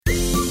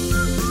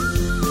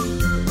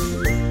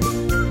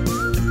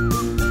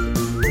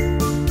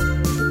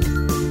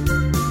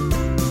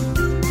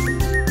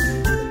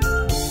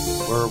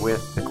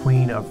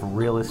of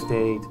real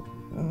estate.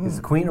 Is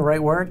the queen the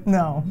right word?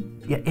 No.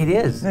 Yeah, it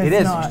is. It's it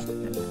is. not.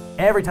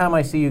 Every time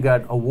I see you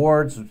got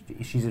awards,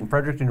 she's in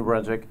Fredericton, New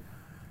Brunswick.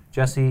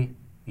 Jessie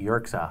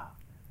Yerxa.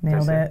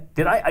 Nailed it.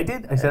 Did I? I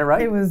did. I said it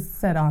right? It was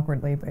said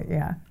awkwardly, but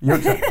yeah.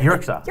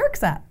 Yerxa.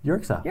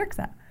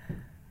 Yerxa.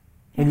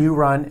 And you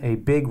run a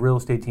big real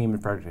estate team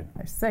in Fredericton.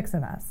 There's 6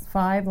 of us,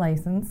 5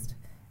 licensed,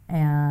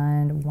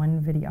 and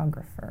 1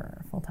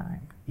 videographer full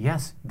time.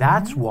 Yes,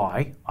 that's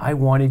why I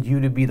wanted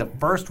you to be the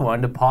first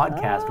one to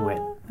podcast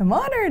with. I'm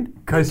honored.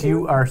 Because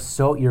you are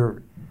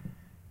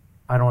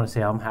I don't want to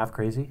say I'm half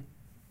crazy.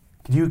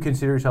 Do you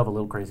consider yourself a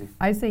little crazy?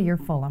 I say you're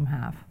full, I'm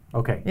half.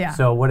 Okay, Yeah.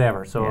 so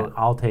whatever. So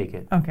I'll take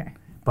it. Okay.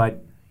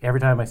 But every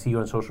time I see you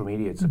on social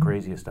media, it's the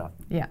craziest stuff.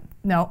 Yeah.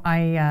 No,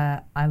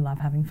 I love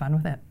having fun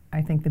with it.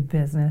 I think the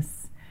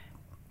business,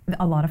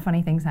 a lot of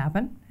funny things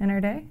happen in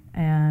our day,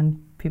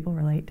 and people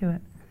relate to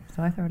it.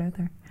 So I throw it out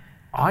there.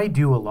 I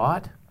do a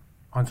lot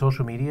on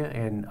social media,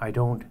 and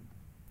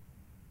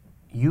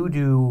you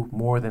do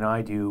more than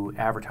I do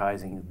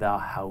advertising the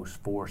house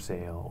for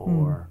sale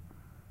or,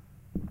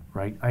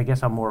 right? I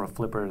guess I'm more of a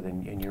flipper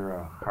and you're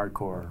a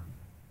hardcore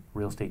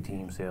real estate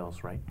team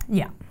sales, right?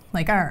 Yeah.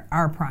 Like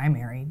our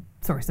primary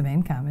source of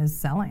income is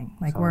selling.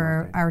 Like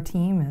our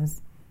team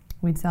is,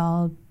 we'd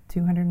sell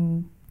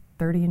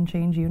 230 and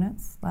change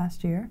units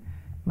last year.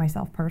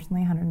 Myself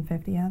personally,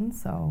 150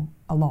 ends, so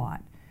a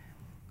lot.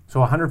 So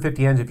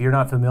 150 ends, if you're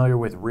not familiar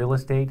with real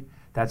estate,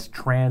 that's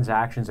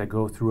transactions that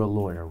go through a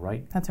lawyer,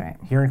 right? That's right.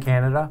 Here in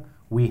Canada,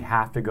 we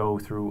have to go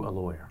through a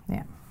lawyer.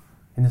 Yeah.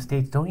 In the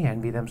States, don't you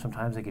envy them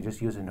sometimes? They could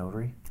just use a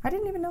notary. I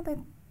didn't even know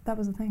that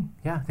was a thing.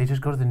 Yeah, they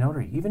just go to the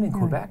notary. Even in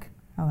Quebec.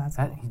 Oh, that's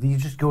cool. You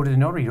just go to the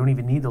notary. You don't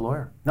even need the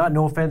lawyer.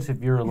 No offense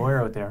if you're a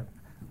lawyer out there.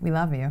 We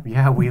love you.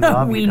 Yeah, we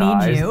love we you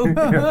guys. need you.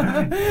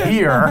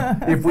 Here,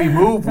 if we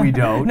move, we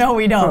don't. No,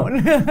 we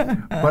don't.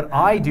 But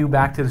I do,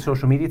 back to the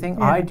social media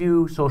thing, I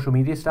do social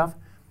media stuff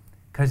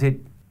because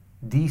it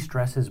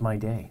de-stresses my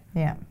day.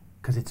 Yeah.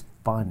 Because it's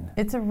fun.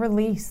 It's a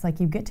release. Like,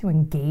 you get to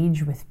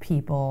engage with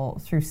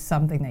people through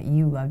something that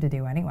you love to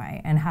do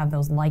anyway, and have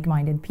those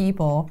like-minded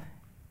people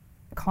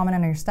comment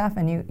on your stuff,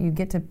 and you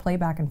get to play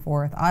back and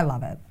forth. I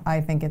love it.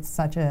 I think it's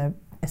such a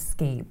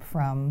escape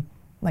from,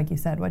 like you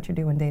said, what you're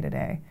doing day to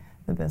day,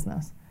 the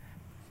business.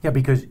 Yeah,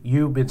 because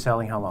you've been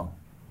selling how long?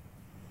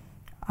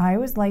 I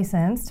was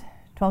licensed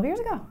 12 years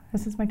ago.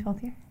 This is my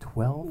 12th year.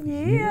 12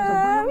 years?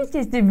 Yeah, I was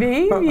just a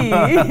baby.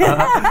 Fresh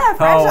out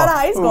of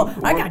high school.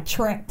 I got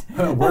tricked.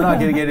 We're not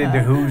going to get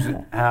into who's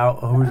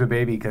a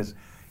baby, because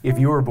if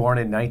you were born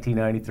in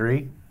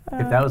 1993,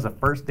 if that was the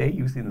first day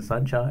you've seen the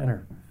sunshine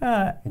or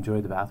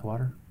enjoyed the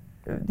bathwater,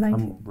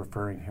 I'm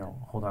referring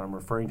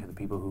to the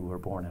people who were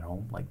born at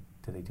home. Like,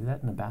 do they do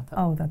that in the bathtub?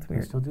 Oh, that's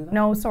weird. Do they still do that?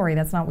 No, sorry,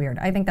 that's not weird.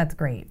 I think that's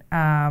great.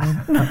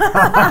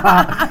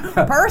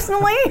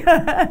 Personally,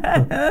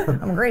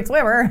 I'm a great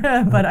swimmer,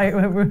 but I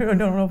don't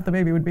know if the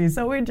baby would be,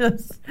 so we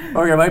just...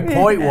 Okay, my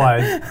point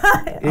was,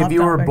 if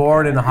you were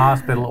born in the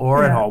hospital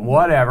or at home,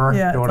 whatever,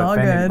 don't want to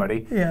offend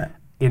anybody,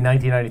 in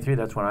 1993,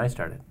 that's when I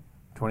started.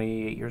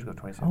 28 years ago,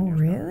 27 years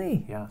ago. Oh,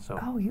 really? Yeah, so...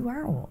 Oh, you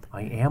are old.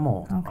 I am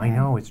old. Okay. I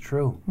know, it's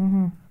true.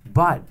 Mm-hmm.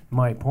 But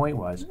my point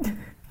was,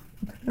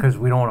 because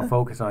we don't want to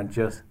focus on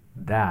just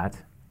that,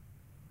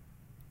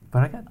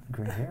 but I got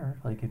gray hair.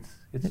 Like, it's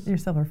You're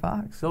Silver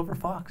Fox. Silver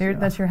Fox.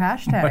 That's your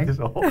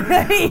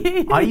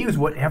hashtag. I use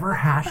whatever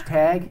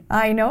hashtag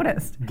I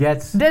noticed.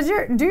 gets...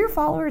 Do your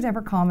followers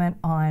ever comment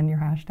on your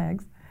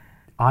hashtags?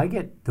 I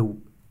get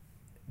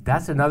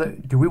That's another...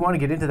 Do we want to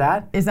get into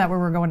that? Is that where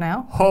we're going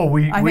now? Oh,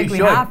 we think we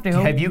should. have to.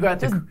 Have you got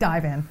Just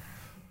dive in.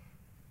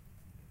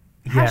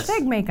 Yes.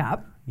 Hashtag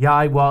makeup. Yeah,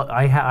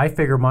 I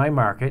figure my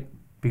market,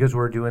 because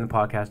we're doing the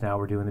podcast now,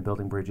 we're doing the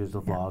Building Brydges,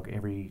 the vlog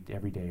every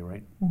day,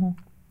 right? Mm-hmm.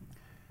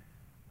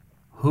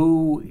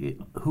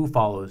 Who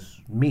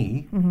follows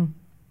me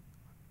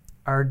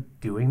are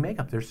doing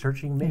makeup. They're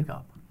searching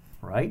makeup,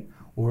 right?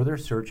 Or they're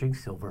searching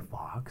Silver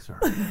Fox,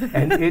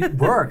 and it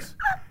works.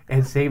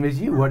 And same as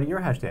you. What are your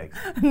hashtags?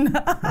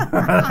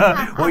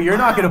 Well, you're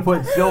not going to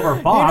put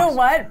Silver Fox. You know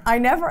what?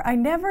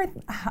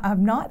 I've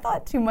not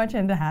thought too much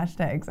into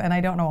hashtags, and I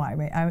don't know why.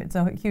 It's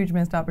a huge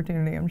missed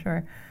opportunity, I'm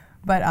sure.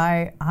 But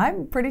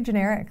I'm pretty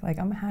generic. Like,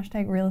 I'm a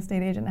hashtag real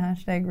estate agent,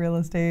 hashtag real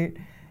estate.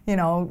 You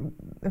know,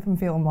 if I'm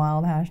feeling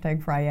wild,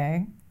 hashtag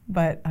Friday.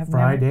 But I've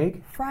Fried never...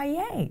 egg?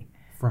 Friday.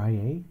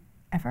 Friday?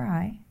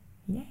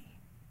 F-R-I-yay.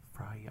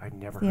 Friday. I never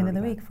heard of that. The end of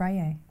the week,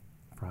 Friday.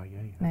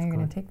 Friday. Now you're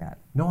going to take that.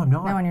 No, I'm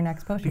not. Now on your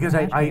next post, because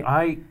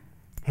I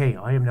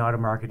am not a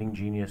marketing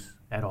genius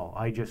at all.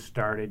 I just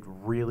started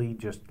really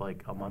just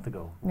like a month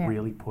ago,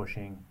 really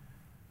pushing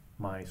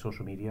my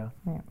social media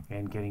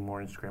and getting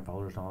more Instagram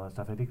followers and all that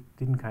stuff. I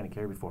didn't kind of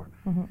care before.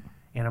 Mm-hmm.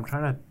 And I'm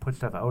trying to put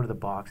stuff out of the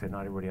box that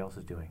not everybody else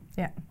is doing.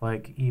 Yeah.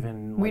 Like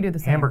even we do the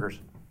same. Hamburgers.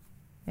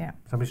 Yeah.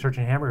 Somebody's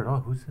searching hamburgers. Oh,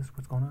 who's this?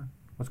 What's going on?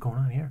 What's going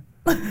on here?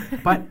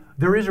 But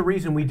there is a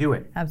reason we do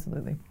it.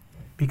 Absolutely.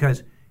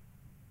 Because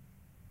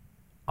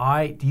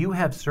do you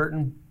have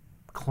certain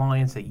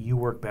clients that you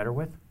work better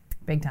with?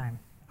 Big time.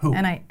 Who?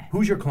 And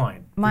Who's your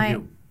client?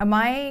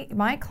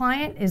 My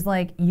client is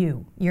like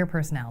your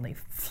personality.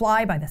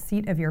 Fly by the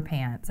seat of your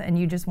pants, and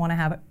you just want to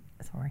have it.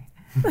 Sorry.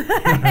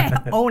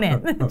 Own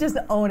it. Just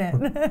own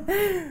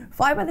it.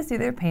 Fly by the seat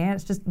of their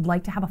pants. Just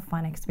like to have a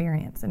fun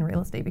experience in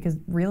real estate, because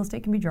real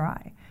estate can be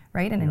dry,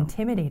 right? And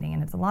intimidating,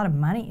 and it's a lot of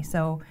money.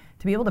 So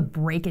to be able to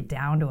break it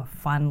down to a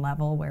fun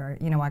level where,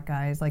 you know what,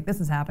 guys, like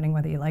this is happening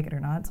whether you like it or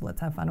not, so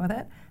let's have fun with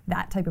it.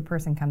 That type of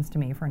person comes to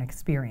me for an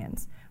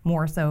experience,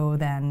 more so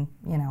than,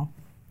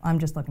 I'm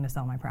just looking to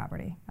sell my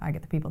property. I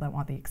get the people that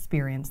want the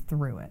experience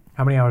through it.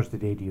 How many hours a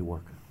day do you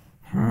work?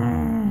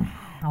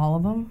 All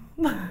of them.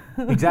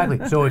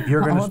 Exactly. So if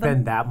you're going to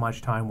spend that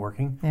much time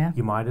working, Yeah.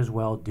 you might as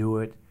well do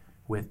it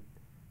with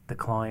the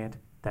client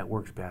that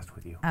works best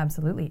with you.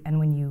 Absolutely. And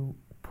when you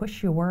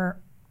push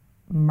your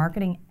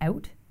marketing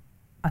out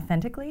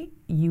authentically,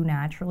 you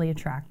naturally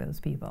attract those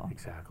people.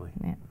 Exactly.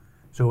 Yeah.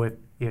 So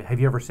have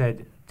you ever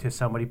said to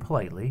somebody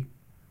politely,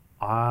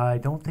 I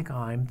don't think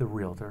I'm the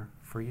realtor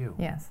for you?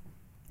 Yes.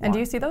 Why? And do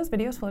you see those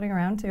videos floating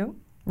around too?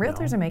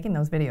 Realtors are making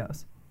those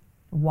videos.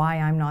 Why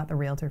I'm not the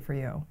realtor for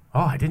you.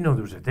 Oh, I didn't know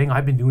there was a thing.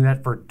 I've been doing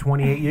that for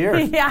 28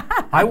 years. Yeah.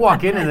 I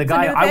walk in and the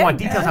guy, I want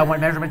thing. details, I want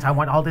measurements, I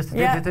want all this.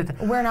 Yeah.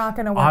 We're not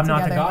going to work I'm together.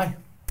 not the guy.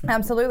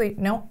 Absolutely.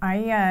 No,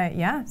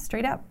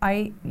 straight up.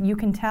 You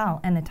can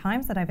tell. And the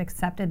times that I've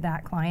accepted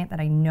that client that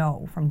I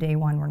know from day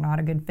one were not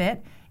a good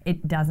fit,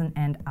 it doesn't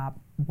end up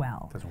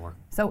well. Doesn't work.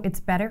 So it's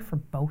better for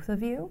both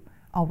of you.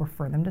 I'll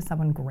refer them to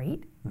someone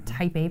great,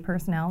 type A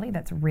personality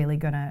that's really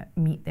going to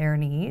meet their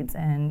needs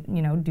and,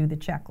 do the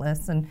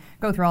checklists and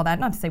go through all that.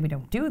 Not to say we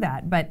don't do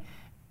that, but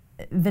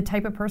the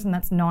type of person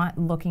that's not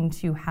looking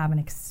to have an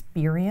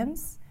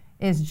experience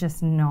is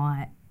just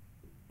not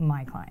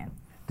my client.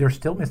 They're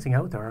still missing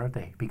out there, aren't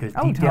they? Because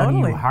Oh, deep down in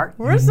totally. your heart,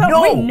 we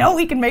know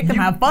we can make them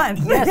have fun.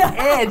 Yes,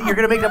 and you're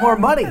going to make them more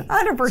money.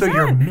 100%. So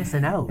you're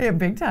missing out. Yeah,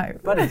 big time.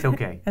 But it's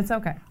okay. It's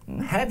okay.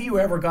 Have you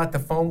ever got the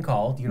phone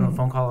call? Do you know the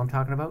phone call I'm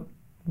talking about?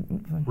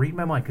 Read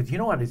my mind, because you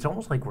know what? It's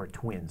almost like we're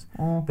twins.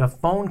 The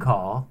phone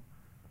call,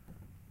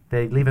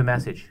 they leave a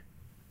message.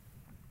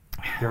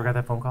 You ever got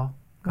that phone call?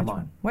 Come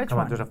on. Which Come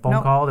one? on. There's a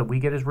phone call that we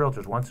get as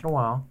realtors once in a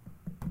while.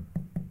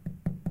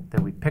 That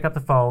we pick up the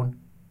phone.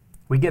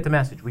 We get the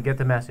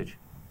message.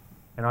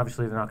 And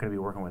obviously they're not going to be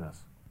working with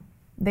us.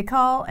 They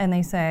call and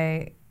they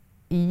say,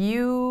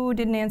 you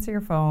didn't answer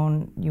your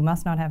phone. You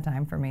must not have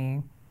time for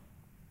me.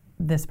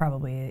 This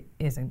probably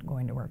isn't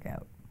going to work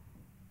out.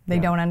 They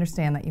don't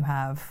understand that you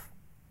have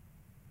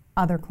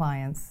other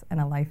clients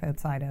and a life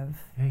outside of...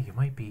 Yeah, you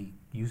might be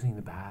using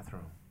the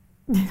bathroom.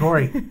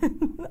 Sorry.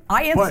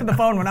 I answer the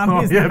phone when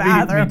I'm using the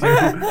bathroom.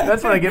 Me too.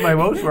 That's when I get my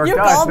most work You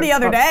done. called the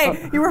other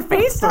day. You were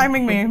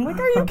FaceTiming me. I'm like,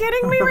 are you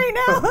kidding me right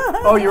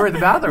now? Oh, you were at the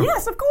bathroom?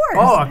 Yes, of course.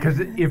 Oh, because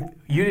if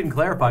you didn't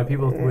clarify,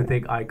 people would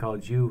think I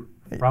called you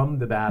from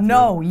the bathroom.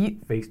 No, you...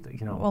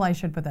 Well, I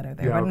should put that out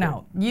there, Yeah, but okay.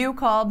 no. You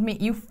called me.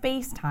 You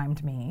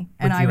FaceTimed me.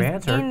 But and you I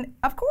was answered.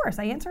 Of course.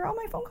 I answer all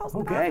my phone calls in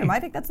the Okay. bathroom. I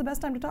think that's the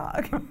best time to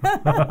talk.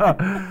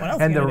 What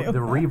else And you the gonna do?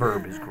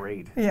 reverb is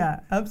great.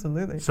 Yeah,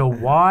 absolutely. So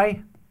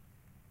why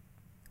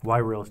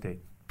real estate?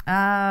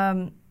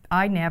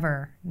 I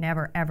never,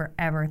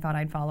 ever thought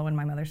I'd follow in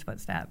my mother's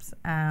footsteps.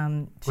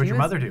 What'd your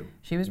mother do?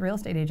 She was a real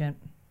estate agent.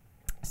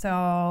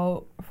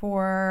 So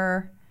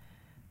for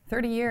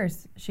 30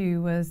 years, she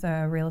was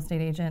a real estate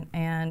agent,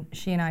 and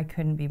she and I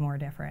couldn't be more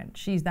different.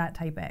 She's that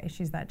type A.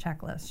 She's that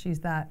checklist. She's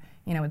that,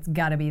 it's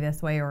got to be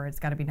this way or it's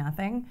got to be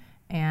nothing.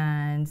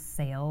 And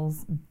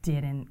sales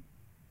didn't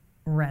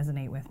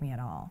resonate with me at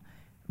all.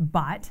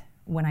 But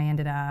when I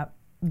ended up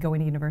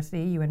going to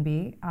university,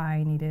 UNB,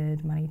 I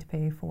needed money to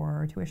pay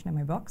for tuition in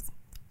my books.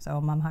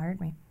 So Mom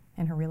hired me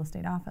in her real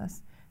estate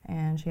office.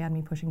 And she had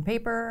me pushing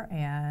paper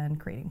and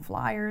creating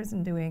flyers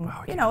and doing,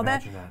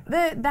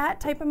 that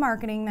type of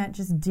marketing that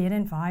just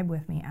didn't vibe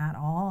with me at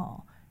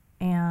all.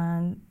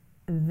 And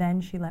then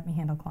she let me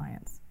handle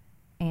clients.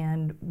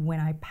 And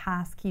when I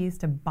passed keys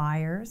to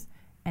buyers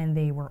and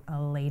they were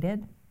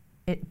elated,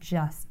 it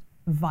just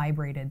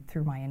vibrated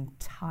through my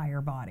entire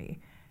body.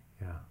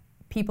 Yeah.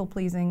 People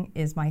pleasing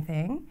is my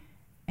thing.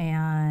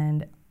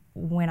 And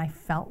when I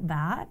felt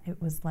that, it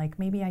was like,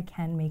 maybe I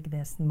can make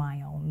this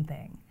my own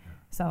thing.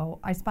 So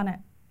I spun it.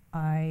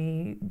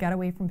 I got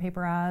away from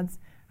paper ads.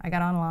 I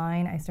got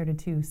online. I started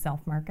to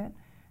self-market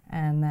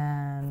and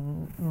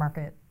then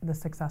market the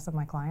success of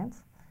my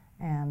clients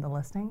and the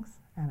listings,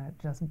 and it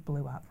just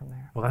blew up from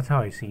there. Well, that's how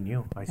I seen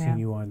you. I seen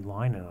you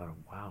online, and I thought,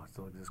 wow,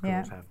 so this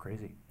girl's half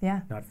crazy.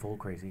 Yeah. Not full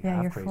crazy, Yeah,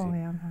 half you're crazy. full,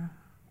 yeah.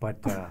 But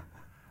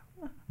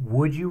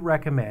would you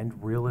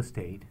recommend real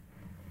estate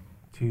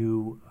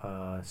to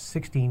a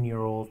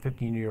 16-year-old,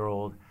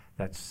 15-year-old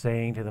that's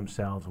saying to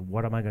themselves,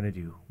 what am I going to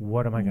do?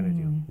 What am I going to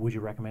do? Would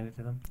you recommend it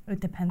to them? It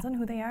depends on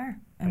who they are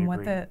and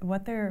what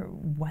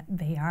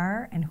they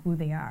are and who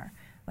they are.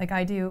 Like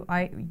I do,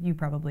 you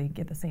probably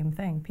get the same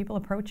thing. People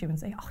approach you and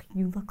say, oh,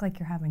 you look like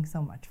you're having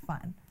so much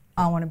fun.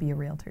 I want to be a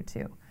realtor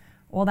too.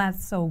 Well,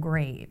 that's so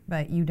great,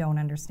 but you don't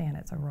understand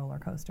it's a roller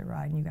coaster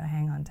ride and you got to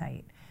hang on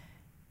tight.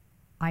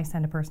 I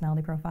send a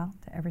personality profile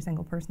to every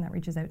single person that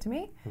reaches out to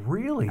me.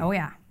 Really? Oh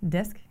yeah,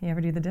 DISC. You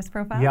ever do the DISC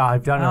profile? Yeah,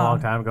 I've done it a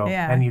long time ago.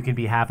 Yeah. And you can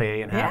be half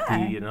A and half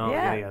Yeah, D, you know,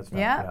 yeah, stuff.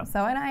 yeah.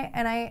 So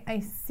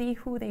I see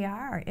who they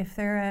are. If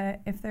they're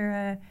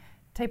a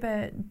type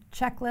of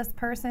checklist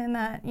person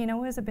that, you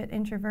know, is a bit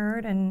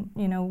introvert and,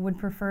 you know, would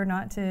prefer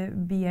not to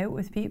be out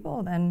with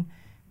people, then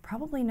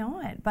probably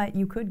not. But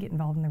you could get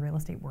involved in the real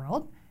estate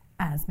world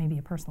as maybe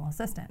a personal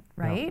assistant,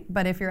 right? Yeah.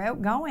 But if you're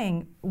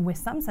outgoing with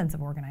some sense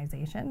of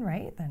organization,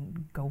 right, then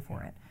go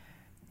for it.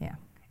 Yeah.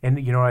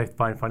 And you know what I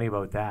find funny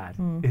about that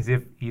is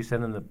if you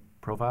send them the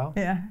profile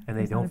and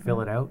they don't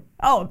fill it out.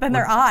 Oh, then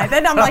they're I.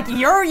 Then I'm like,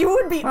 you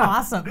would be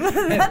awesome.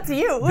 That's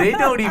you. They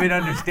don't even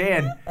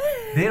understand.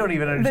 They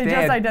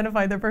just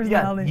identify their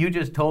personality. Yeah, you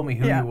just told me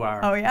who you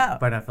are. Oh, yeah.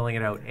 By not filling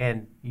it out.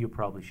 And you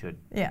probably should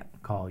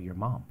call your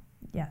mom.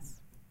 Yes.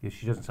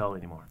 She doesn't sell it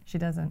anymore. She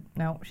doesn't.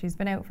 No, she's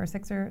been out for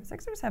 6 or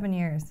 7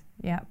 years.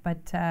 Yeah,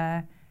 but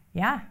I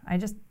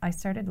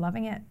started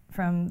loving it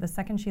from the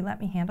second she let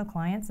me handle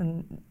clients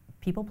and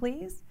people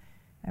please.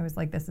 I was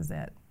like, this is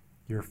it.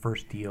 Your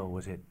first deal,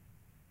 was it?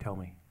 Tell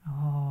me.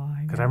 Oh,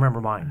 because I remember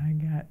mine. I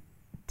got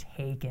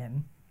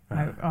taken.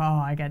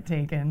 I got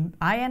taken.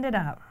 I ended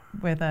up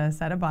with a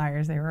set of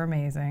buyers. They were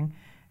amazing.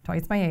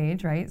 Twice my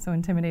age, right? So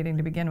intimidating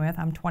to begin with.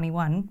 I'm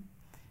 21.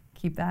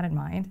 Keep that in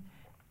mind.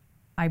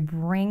 I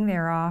bring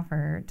their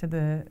offer to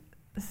the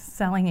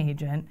selling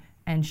agent,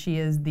 and she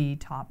is the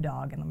top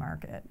dog in the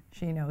market.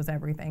 She knows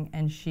everything,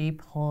 and she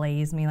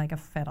plays me like a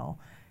fiddle.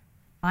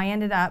 I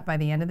ended up, by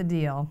the end of the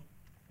deal,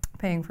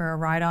 paying for a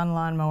ride-on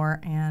lawnmower,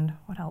 and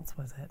what else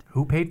was it?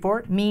 Who paid for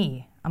it?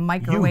 Me. A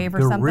microwave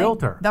or something. The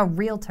realtor. The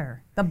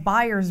realtor. The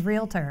buyer's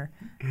realtor.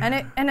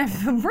 And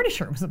I'm pretty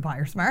sure it was a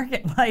buyer's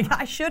market. Like,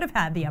 I should have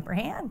had the upper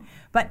hand.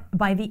 But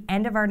by the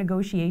end of our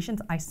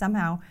negotiations,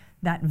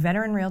 that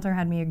veteran realtor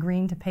had me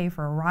agreeing to pay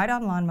for a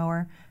ride-on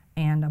lawnmower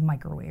and a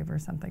microwave or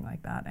something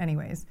like that.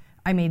 Anyways,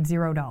 I made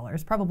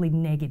 $0, probably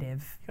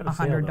negative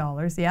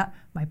 $100. Yeah,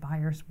 my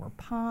buyers were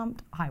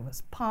pumped. I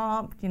was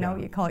pumped. You know,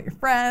 you call it your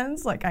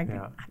friends. Like,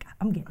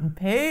 I'm getting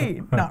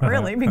paid. Not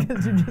really,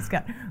 because you just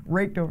got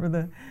raked over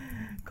the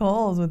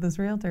coals with this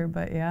realtor.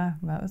 But yeah,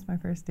 that was my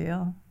first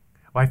deal.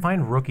 Well, I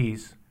find rookie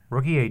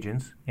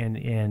agents, and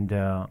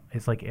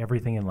it's like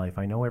everything in life.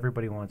 I know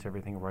everybody wants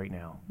everything right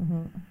now,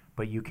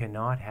 but you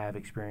cannot have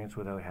experience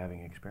without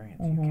having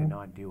experience. You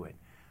cannot do it.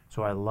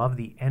 So I love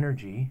the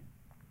energy.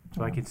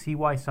 So I can see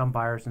why some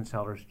buyers and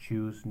sellers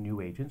choose new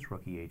agents,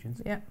 rookie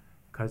agents,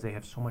 because they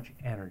have so much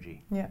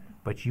energy. Yeah.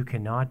 But you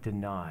cannot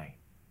deny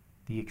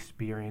the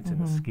experience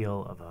and the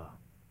skill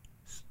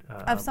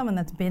of someone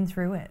that's been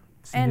through it.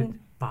 Seen it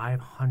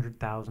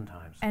 500,000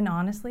 times. And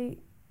honestly,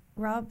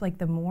 Rob, like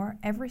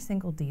every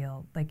single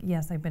deal, like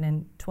yes, I've been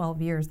in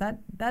 12 years.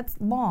 That's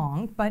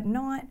long, but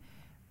not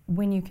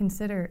when you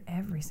consider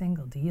every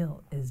single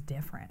deal is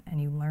different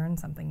and you learn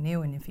something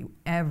new. And if you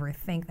ever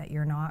think that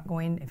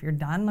if you're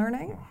done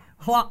learning,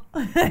 well,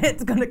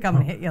 it's going to come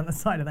and hit you on the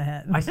side of the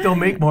head. I still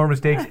make more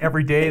mistakes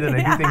every day than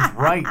I do things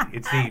right,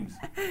 it seems.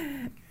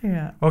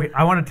 Yeah. Okay,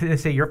 I wanted to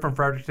say you're from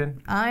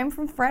Fredericton. I'm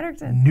from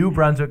Fredericton. New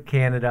Brunswick,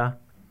 Canada.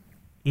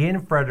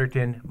 In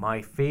Fredericton,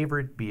 my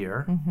favorite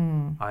beer,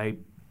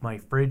 my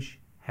fridge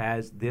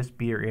has this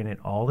beer in it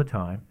all the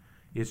time,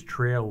 is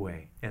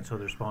Trailway. And so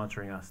they're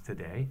sponsoring us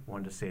today.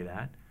 Wanted to say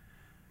that.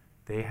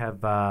 They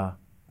have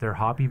their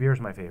hoppy beer is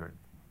my favorite.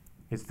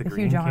 It's the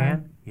green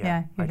can.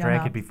 Yeah, I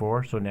drank it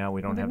before, so now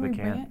we don't have the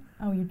can.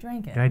 Oh, you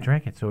drank it. I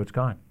drank it, so it's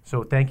gone.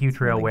 So thank you,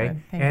 Trailway.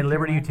 Really and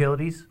Liberty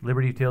Utilities.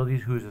 Liberty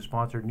Utilities, who's a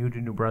sponsor new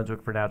to New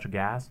Brunswick for natural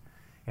gas.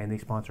 And they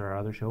sponsor our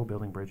other show,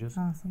 Building Brydges.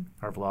 Awesome.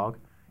 Our vlog.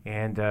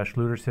 And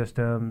Schluter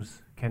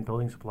Systems, Kent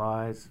Building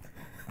Supplies.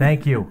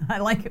 Thank you. I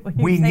like it when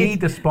you we say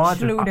need the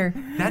sponsor.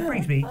 Schluter. That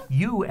brings me,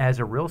 you as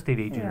a real estate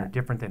agent are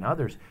different than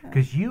others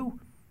because you,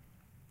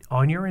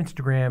 on your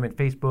Instagram and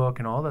Facebook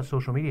and all that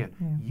social media,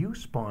 you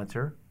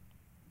sponsor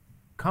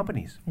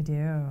companies. I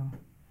do.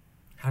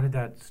 How did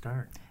that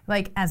start?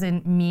 Like as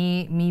in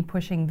me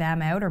pushing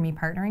them out or me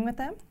partnering with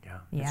them? Yeah.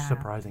 It's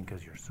surprising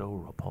because you're so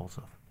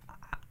repulsive.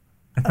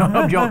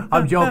 I'm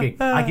joking.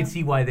 I can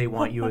see why they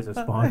want you as a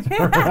sponsor.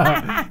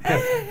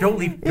 Don't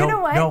leave. You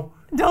know what? No.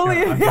 Don't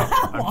leave.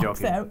 I'm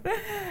joking. Out.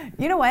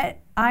 You know what?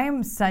 I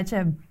am such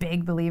a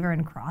big believer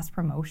in cross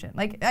promotion.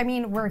 Like, I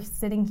mean, we're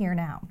sitting here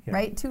now,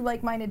 right? Two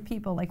like-minded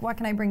people. Like, what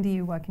can I bring to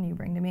you? What can you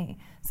bring to me?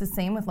 It's the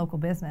same with local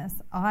business.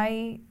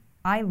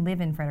 I live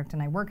in Fredericton.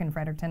 I work in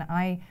Fredericton.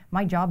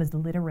 My job is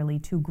literally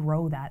to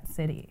grow that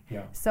city.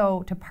 Yeah.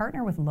 So to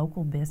partner with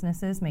local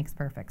businesses makes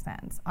perfect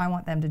sense. I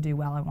want them to do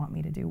well. I want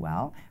me to do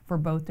well. If we're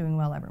both doing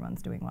well,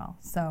 everyone's doing well.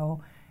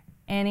 So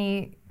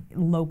any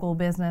local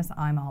business,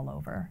 I'm all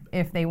over.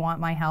 If they want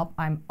my help,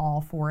 I'm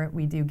all for it.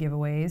 We do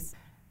giveaways.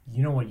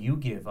 You know what you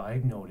give?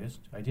 I've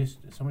noticed.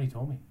 Somebody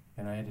told me,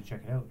 and I had to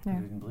check it out because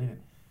I didn't believe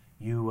it.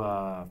 You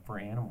for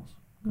animals,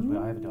 because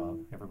I have a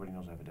dog. Everybody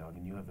knows I have a dog,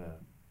 and you have a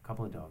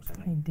couple of dogs.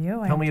 I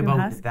do. Tell me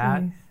about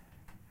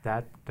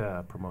that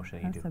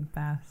promotion that you do. That's the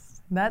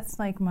best. That's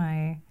like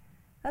my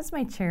That's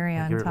my cherry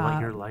on You're top.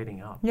 you're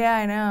lighting up. Yeah,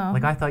 I know.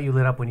 Like I thought you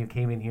lit up when you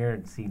came in here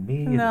and seen me.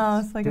 No,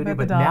 it's like studio,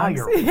 about the but now dogs.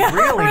 you're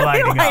really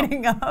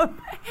lighting up.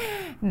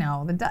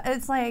 No,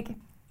 it's like,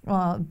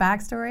 well,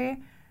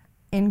 backstory.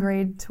 In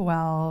grade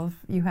 12,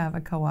 you have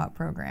a co-op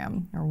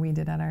program, or we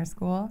did at our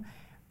school.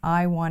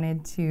 I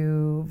wanted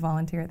to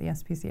volunteer at the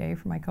SPCA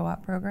for my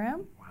co-op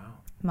program. Wow.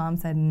 Mom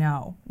said,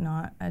 no,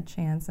 not a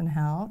chance in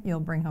hell.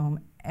 You'll bring home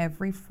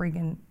every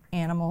friggin'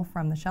 animal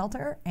from the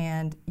shelter,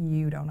 and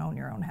you don't own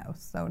your own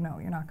house. So no,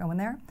 you're not going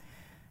there.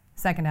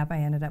 Second up, I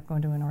ended up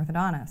going to an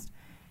orthodontist.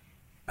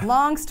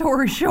 Long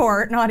story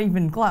short, not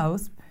even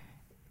close.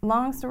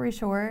 Long story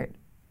short,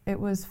 it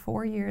was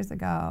 4 years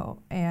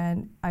ago,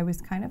 and I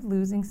was kind of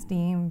losing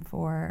steam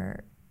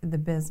for the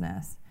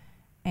business.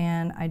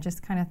 And I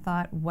just kind of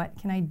thought, what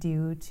can I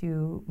do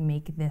to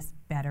make this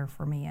better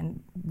for me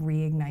and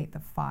reignite the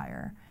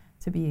fire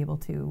to be able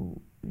to,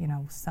 you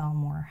know, sell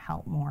more,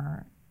 help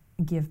more,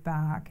 give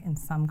back in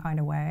some kind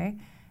of way.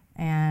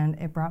 And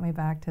it brought me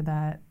back to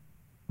that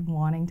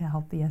wanting to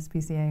help the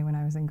SPCA when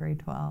I was in grade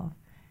 12.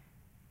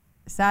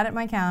 Sat at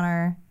my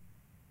counter,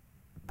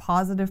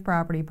 positive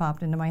property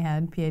popped into my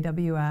head,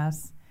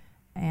 PAWS,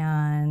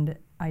 and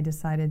I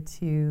decided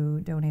to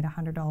donate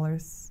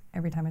 $100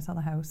 every time I sell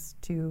the house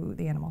to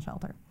the animal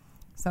shelter.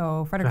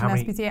 So Fredericton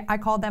SPCA, I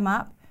called them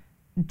up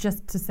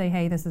just to say,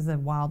 hey, this is a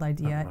wild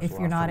idea. If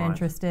you're not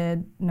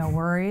interested, no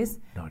worries.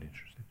 Not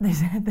interested.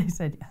 They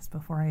said yes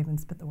before I even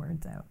spit the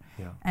words out.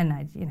 Yeah. And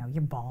I, you know,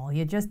 you bawl.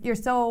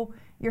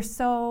 You're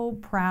so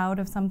proud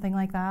of something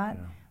like that.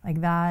 Yeah. Like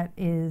that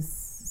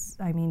is,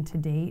 I mean, to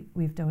date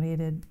we've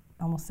donated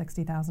almost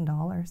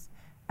 $60,000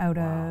 out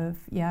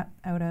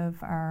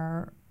of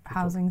our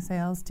housing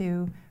sales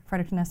to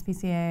Fredericton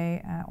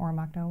SPCA,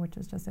 Oromocto, which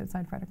is just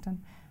outside Fredericton,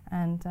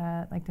 and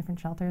like different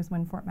shelters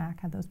when Fort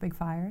Mac had those big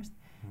fires.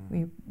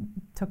 We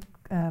took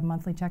a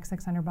monthly check,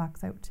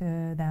 $600 out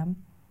to them,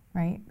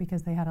 right?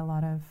 Because they had a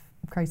lot of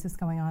crisis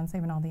going on,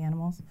 saving all the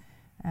animals.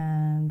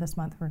 And this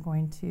month we're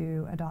going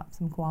to adopt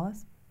some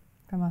koalas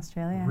from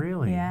Australia.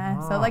 Really? Yeah.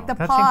 Oh, so like the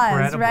that's paws,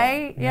 incredible.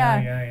 right?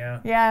 Yeah.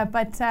 Yeah,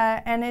 but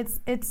and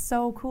it's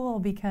so cool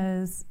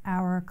because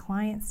our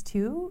clients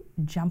too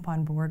jump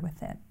on board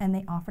with it, and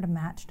they offer to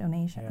match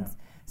donations.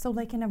 Yeah. So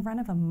like in a run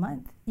of a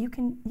month, you've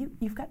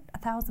got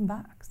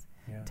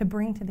 $1,000 to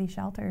bring to these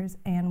shelters,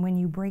 and when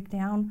you break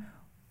down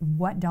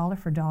what dollar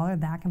for dollar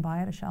that can buy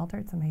at a shelter,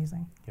 it's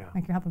amazing. Yeah.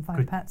 Like you're helping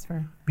 5 pets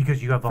for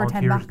because you have for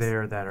volunteers $10.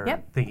 there that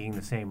are thinking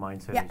the same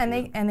mindset. Yeah, as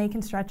you. and they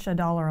can stretch $1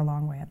 a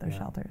long way at those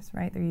shelters,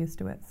 right? They're used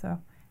to it, so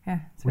yeah.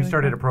 It's We really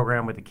started cool. a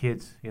program with the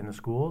kids in the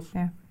schools.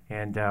 Yeah.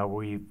 And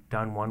we've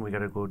done one. We got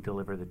to go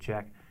deliver the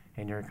check,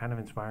 and you're kind of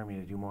inspiring me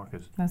to do more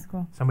because That's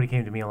cool. somebody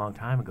came to me a long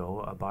time ago,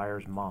 a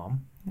buyer's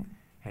mom,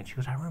 and she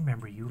goes, "I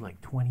remember you like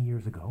 20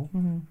 years ago,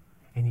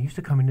 and you used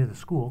to come into the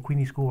school,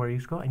 Queenie School, where you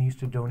used to go, and you used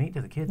to donate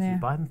to the kids. You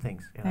buy them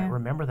things, and I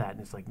remember that, and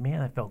it's like,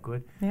 man, I felt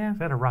good. Yeah.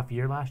 I had a rough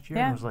year last year,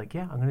 and I was like,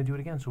 yeah, I'm going to do it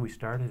again. So we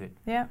started it.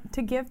 Yeah,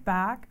 to give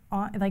back,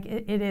 like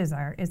it is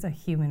it's a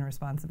human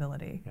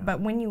responsibility. Yeah.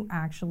 But when you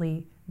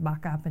actually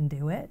buck up and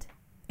do it,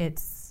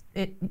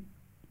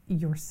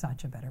 you're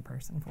such a better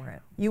person for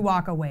it. You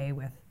walk away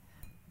with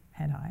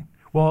head high.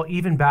 Well,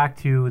 even back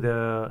to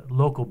the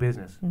local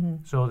business.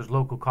 So there's a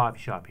local coffee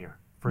shop here,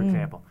 for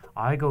example.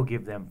 I go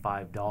give them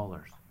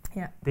 $5.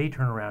 Yeah. They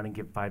turn around and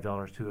give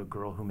 $5 to a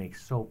girl who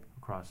makes soap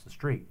across the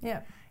street. Yeah.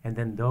 And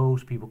then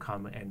those people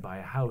come and buy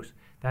a house.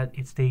 That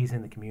it stays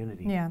in the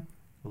community. Yeah.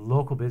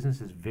 Local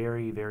business is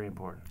very, very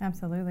important.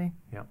 Absolutely.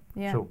 Yeah.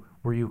 Yeah. So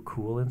were you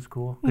cool in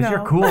school? Because No.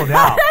 you're cool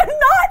now.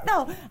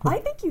 No, I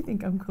think you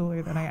think I'm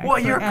cooler than I actually Well,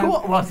 you're am.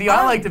 cool. Well, see,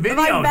 I like the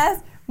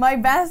videos. My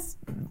best,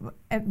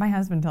 and my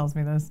husband tells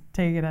me this,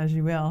 take it as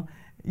you will.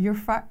 You're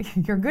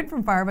good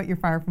from far, but you're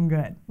far from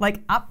good.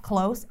 Like up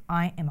close,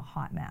 I am a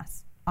hot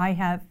mess.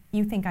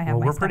 You think I have my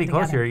Well, we're stuff pretty together.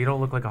 close here. You don't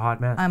look like a hot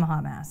mess. I'm a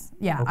hot mess.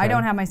 Yeah, Okay. I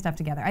don't have my stuff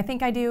together. I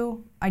think I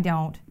do. I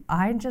don't.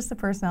 I'm just a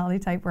personality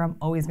type where I'm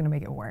always going to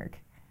make it work.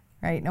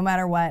 Right? No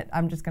matter what,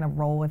 I'm just going to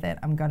roll with it.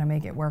 I'm going to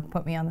make it work.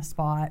 Put me on the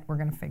spot. We're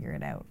going to figure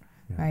it out.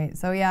 Yeah. Right?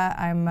 So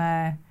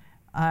yeah,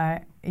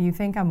 you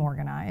think I'm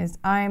organized.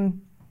 I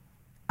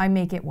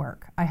make it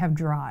work. I have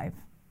drive.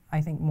 I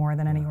think more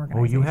than any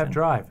organization. Oh, you have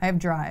drive. I have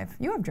drive.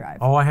 You have drive.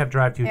 Oh, I have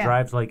drive too. Yeah.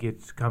 Drive's like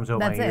it comes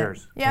out That's my it.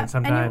 ears. Yeah. And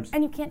sometimes.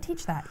 And you can't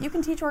teach that. You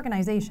can teach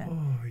organization.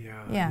 Oh,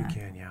 yeah. Yeah. You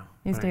can, yeah.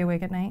 You stay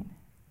awake at night?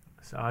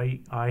 So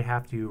I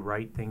have to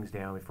write things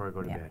down before I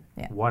go to bed.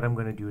 Yeah. What I'm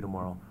going to do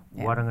tomorrow.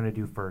 Yeah. What I'm going to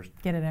do first.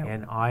 Get it out.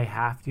 And I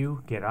have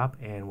to get up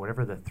and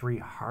whatever the 3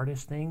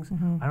 hardest things,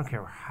 I don't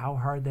care how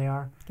hard they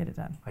are, Get it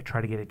done. I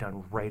try to get it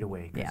done right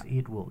away because Yeah.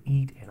 it will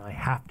eat and I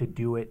have to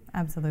do it.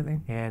 Absolutely.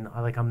 And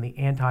I'm the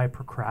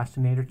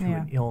anti-procrastinator to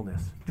an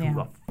illness, to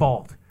Yeah. a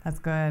fault. That's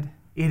good.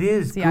 It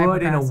is See, I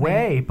good in a procrastinate.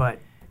 way, but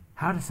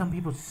How do some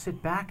people sit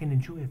back and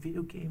enjoy a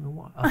video game and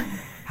watch?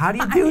 How do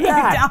you do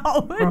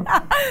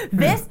that?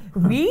 This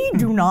we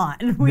do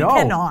not. We No,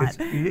 cannot.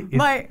 it's-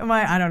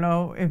 My I don't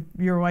know if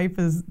your wife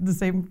is the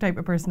same type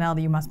of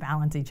personality. You must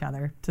balance each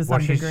other to some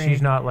Well, degree.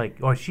 she's not like.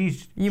 Oh,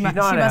 she's she not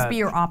must be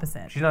your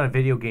opposite. She's not a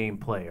video game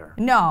player.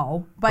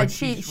 No, but But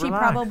she she's she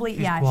relaxed. probably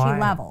She's she quiet.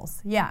 levels.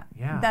 Yeah.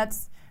 Yeah.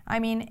 That's I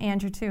mean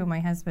Andrew too.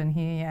 My husband.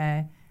 He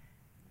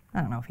I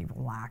don't know if he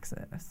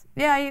relaxes.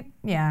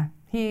 Yeah.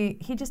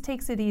 He just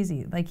takes it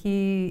easy. Like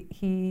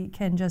he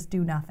can just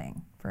do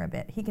nothing for a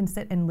bit. He can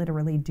sit and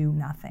literally do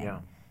nothing. Yeah.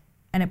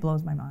 And it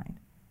blows my mind.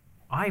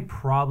 I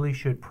probably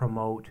should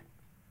promote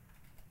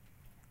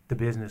the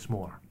business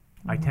more.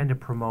 I tend to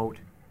promote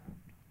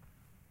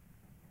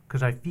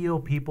because I feel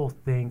people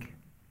think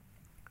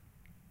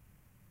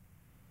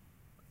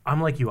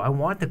I'm like you. I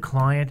want the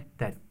client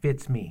that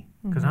fits me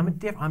because I'm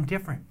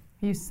different.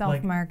 You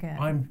self-market. Like,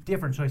 I'm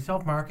different, so I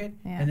self-market,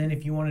 Yeah. and then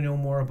if you want to know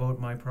more about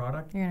my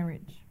product, You're gonna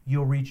reach.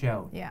 you'll reach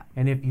out. Yeah.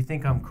 And if you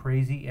think I'm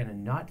crazy and a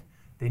nut,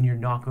 then you're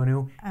not going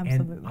to.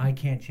 Absolutely. And I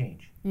can't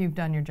change. You've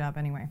done your job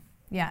anyway.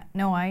 Yeah.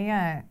 No,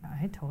 I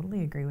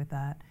totally agree with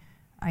that.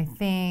 I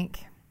think,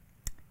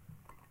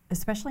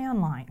 especially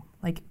online,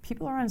 like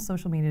people are on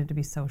social media to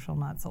be social,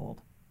 not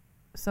sold.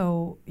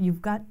 So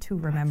you've got to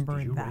remember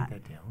Did you that. write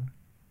that down?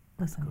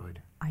 Listen,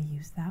 Good. I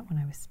used that when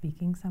I was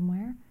speaking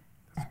somewhere.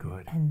 That's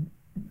good. And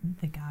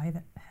the guy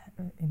that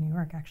in New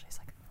York actually is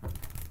like,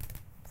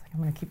 I'm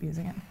going to keep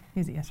using it.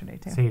 Used it yesterday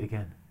too. Say it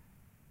again.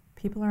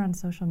 People are on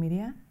social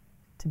media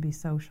to be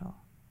social,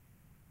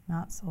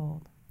 not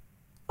sold.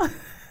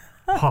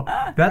 Oh,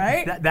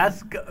 Right?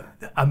 That's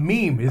a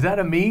meme. Is that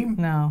a meme?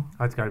 No,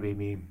 That's got to be a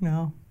meme.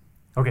 no.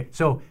 Okay,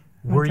 so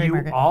were you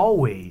trademark it.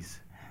 always,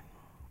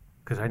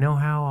 because I know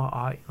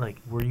how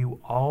were you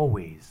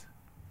always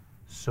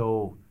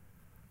so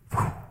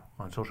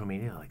on social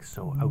media, like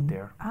so out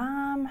there?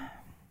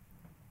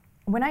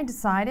 When I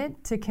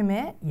decided to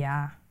commit,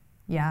 yeah,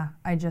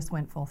 I just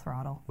went full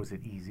throttle. Was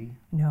it easy?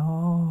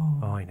 No.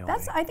 Oh, I know.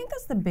 I think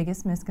that's the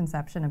biggest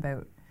misconception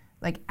about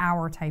like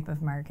our type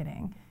of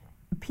marketing.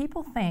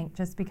 People think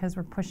just because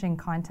we're pushing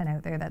content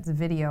out there that's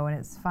video and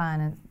it's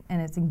fun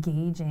and it's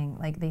engaging,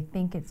 like they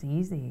think it's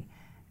easy.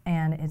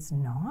 And it's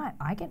not.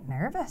 I get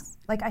nervous.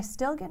 Like I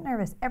still get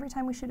nervous. Every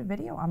time we shoot a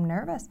video, I'm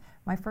nervous.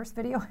 My first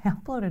video I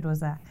uploaded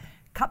was a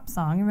cup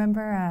song.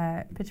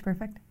 Remember Pitch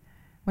Perfect?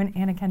 When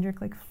Anna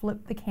Kendrick like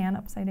flipped the can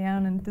upside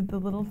down and did the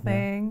little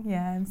thing,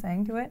 and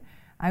sang to it.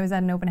 I was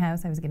at an open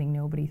house. I was getting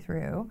nobody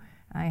through.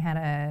 I had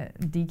a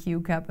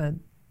DQ cup, a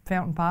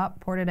fountain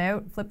pop, poured it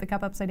out, flipped the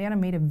cup upside down, and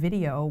made a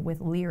video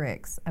with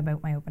lyrics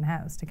about my open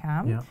house to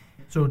come. Yeah.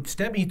 So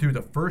step me through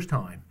the first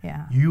time.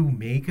 Yeah. You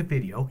make a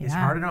video. It's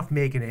Yeah. hard enough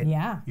making it.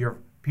 Yeah.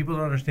 People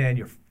don't understand.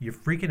 You're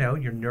freaking out.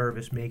 You're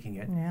nervous making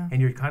it, Yeah.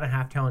 and you're kind of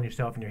half telling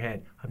yourself in your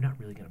head, "I'm not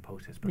really going to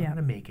post this, but Yeah. I'm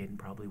going to make it and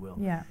probably will."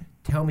 Yeah.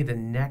 Tell me the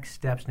next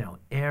steps now.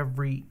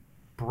 Every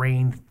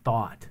brain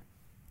thought.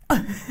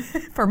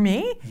 For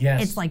me,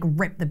 Yes. it's like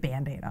rip the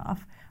Band-Aid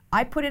off.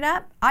 I put it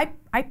up.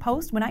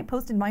 When I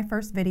posted my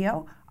first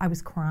video, I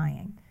was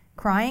crying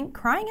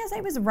as I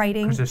was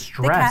writing. 'Cause of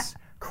stress.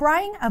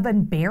 Crying of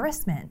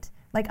embarrassment.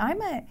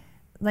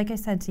 Like I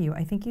said to you,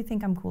 I think you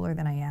think I'm cooler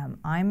than I am.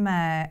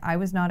 I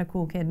was not a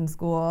cool kid in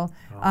school.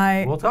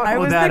 We'll talk I about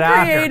was that the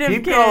after. creative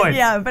Keep kid. going.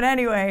 Yeah, but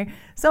anyway,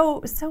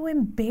 so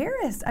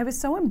embarrassed. I was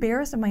so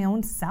embarrassed of my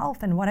own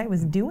self and what I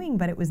was doing,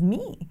 but it was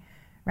me,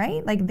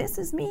 right? Like this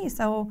is me.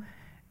 So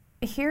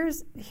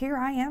here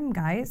I am,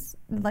 guys.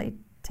 Like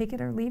take it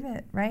or leave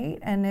it, right?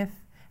 And if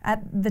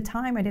at the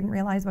time I didn't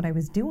realize what I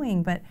was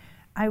doing, but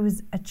I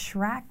was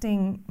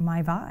attracting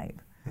my vibe.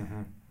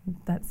 Mm-hmm.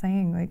 That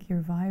saying, like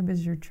your vibe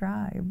is your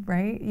tribe,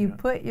 right? You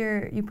put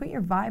your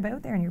vibe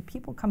out there and your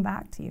people come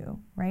back to you,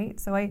 right?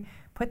 So I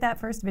put that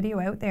first video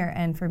out there,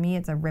 and for me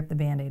it's a rip the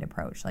Band-Aid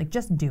approach. Like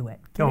just do it.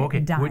 Get Oh, it okay.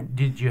 done.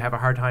 Did you have a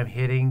hard time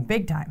hitting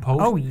Big time.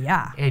 post? Oh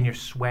yeah. And you're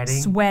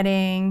sweating?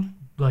 Sweating.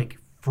 Like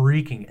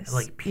freaking,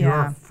 like pure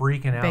Yeah.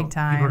 freaking out. Big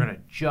time. People are going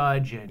to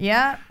judge. And,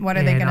 Yeah, what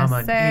are they and going I'm to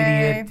an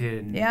say?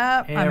 idiot and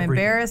Yeah, I'm everything.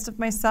 embarrassed of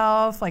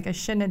myself. Like I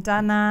shouldn't have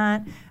done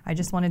that. I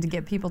just wanted to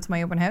get people to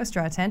my open house,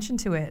 draw attention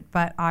to it.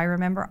 But I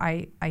remember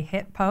I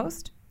hit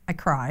post, I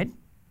cried,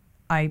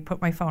 I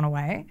put my phone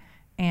away,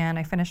 and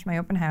I finished my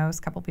open house.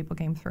 A couple people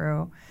came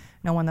through.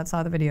 No one that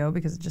saw the video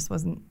because it just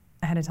wasn't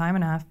ahead of time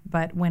enough.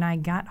 But when I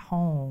got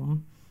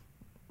home,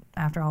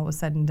 after all was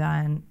said and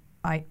done,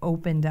 I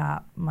opened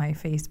up my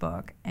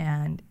Facebook,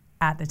 and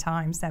at the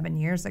time, 7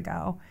 years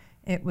ago,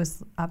 it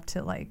was up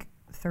to like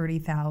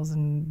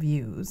 30,000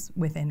 views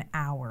within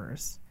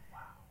hours. Wow.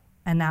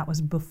 And that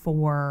was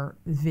before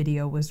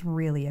video was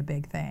really a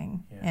big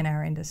thing in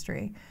our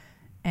industry.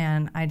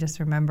 And I just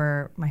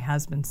remember my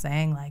husband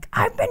saying like,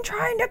 I've been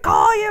trying to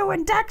call you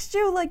and text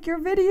you, like your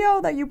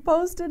video that you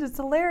posted, it's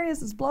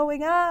hilarious, it's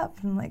blowing up.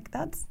 And like,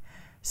 that's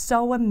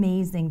so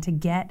amazing to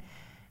get,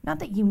 not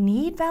that you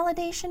need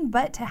validation,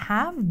 but to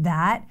have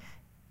that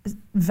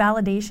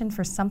validation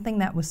for something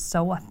that was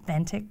so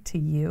authentic to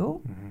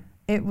you. Mm-hmm.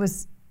 It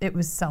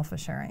was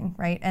self-assuring,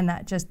 right? And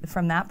that just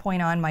from that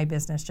point on, my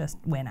business just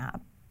went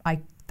up.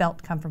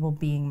 felt comfortable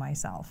being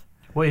myself.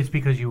 Well, it's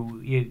because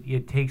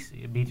it takes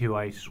me too.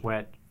 I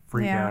sweat,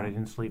 freak Yeah. out. I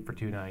didn't sleep for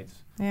 2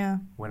 nights. Yeah.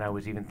 When I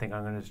was even thinking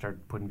I'm going to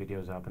start putting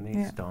videos up, and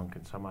they stunk,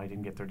 and some I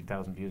didn't get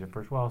 30,000 views at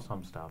first. Well,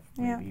 some stuff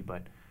maybe,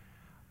 but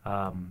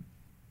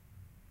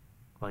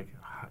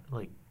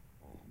like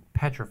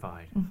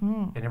petrified,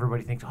 and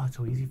everybody thinks, oh, it's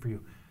so easy for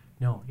you.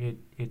 No,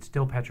 it's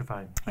still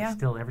petrifying. Yeah. I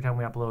still, every time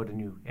we upload a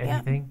new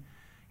anything,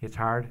 it's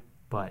hard,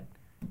 but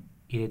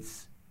it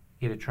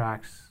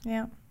attracts.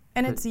 Yeah,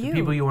 and it's the you.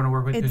 people you want to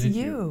work with. It's It's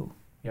you. you.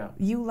 Yeah.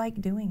 You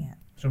like doing it.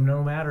 So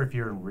no matter if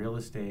you're in real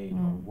estate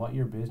or what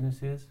your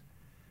business is,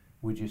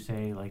 would you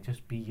say like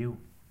just be you?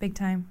 Big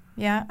time.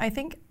 Yeah, I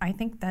think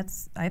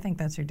that's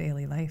your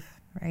daily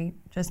life, right?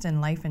 Just in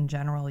life in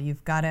general,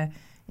 you've got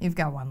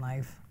one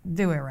life.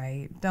 Do it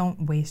right.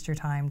 Don't waste your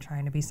time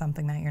trying to be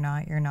something that you're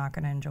not. You're not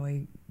going to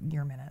enjoy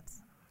your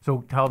minutes.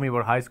 So tell me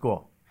about high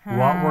school.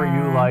 What were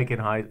you like in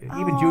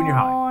even junior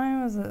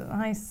high?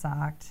 I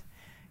sucked.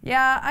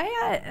 Yeah, I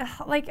had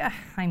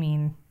I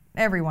mean,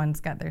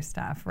 everyone's got their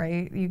stuff,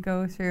 right? You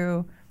go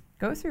through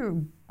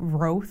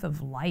growth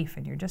of life,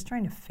 and you're just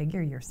trying to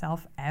figure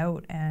yourself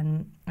out.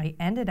 And I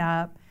ended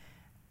up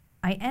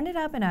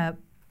in a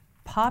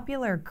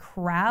popular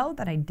crowd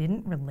that I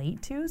didn't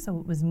relate to, so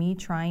it was me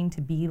trying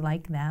to be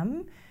like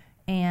them,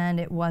 and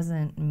it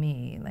wasn't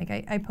me. Like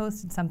I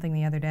posted something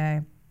the other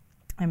day.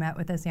 I met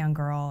with this young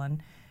girl,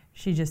 and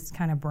she just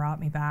kind of brought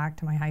me back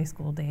to my high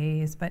school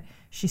days, but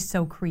she's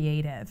so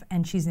creative,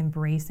 and she's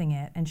embracing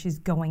it, and she's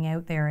going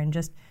out there and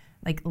just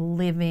like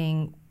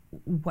living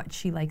what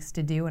she likes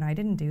to do, and I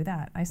didn't do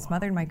that. I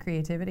smothered my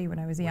creativity when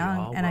I was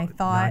young, and I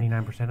thought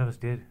 99% of us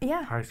did.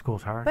 Yeah, high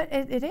school's hard. But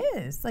it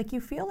is like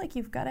you feel like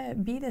you've got to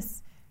be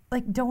this.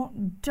 Like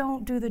don't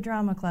do the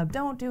drama club,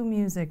 don't do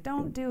music,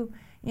 don't do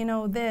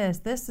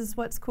this is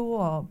what's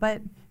cool.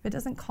 But if it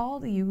doesn't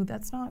call to you,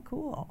 that's not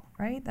cool,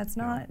 right? That's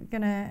not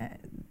gonna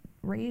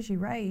raise you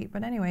right.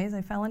 But anyways,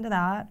 I fell into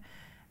that,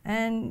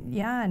 and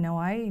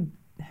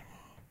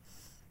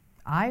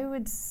I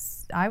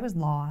was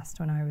lost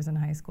when I was in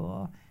high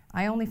school.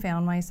 I only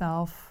found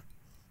myself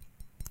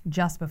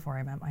just before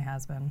I met my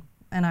husband,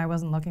 and I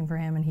wasn't looking for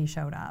him, and he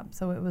showed up.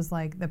 So it was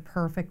like the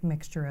perfect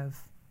mixture of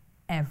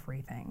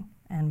everything,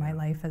 and my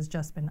life has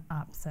just been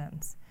up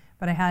since.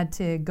 But I had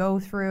to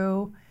go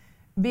through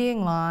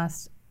being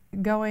lost,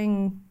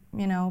 going,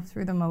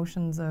 through the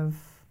motions of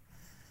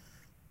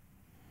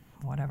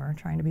whatever,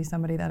 trying to be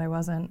somebody that I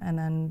wasn't, and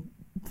then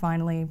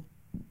finally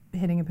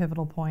hitting a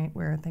pivotal point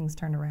where things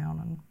turned around,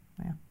 and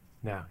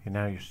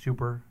Now you're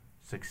super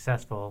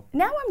successful.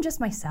 Now I'm just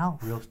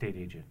myself. Real estate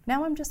agent.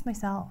 Now I'm just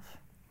myself,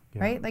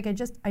 right? Like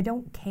I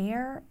don't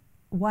care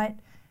what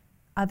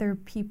other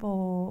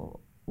people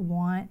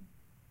want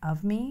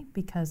of me,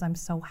 because I'm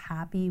so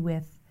happy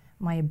with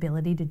my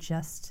ability to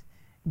just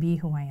be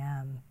who I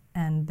am,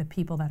 and the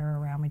people that are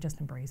around me just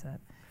embrace it.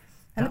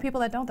 And the people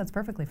that don't, that's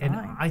perfectly fine.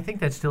 And I think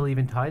that still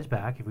even ties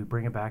back, if we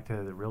bring it back to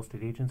the real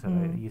estate agents,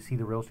 you see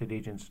the real estate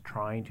agents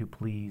trying to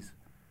please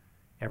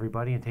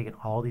everybody and taking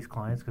all these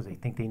clients because they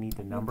think they need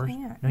the numbers.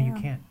 You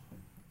can't.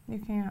 You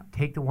can't.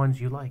 Take the ones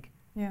you like.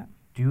 Yeah.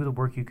 Do the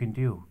work you can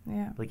do.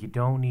 Yeah. Like you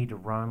don't need to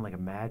run like a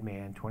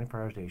madman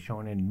 24 hours a day,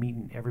 showing and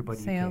meeting everybody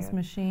you can. Sales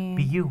machine.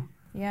 Be you.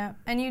 Yeah,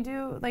 and you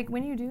do, like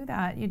when you do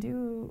that,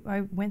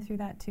 I went through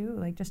that too,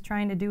 like just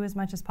trying to do as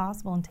much as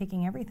possible and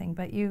taking everything,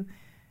 but you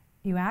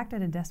act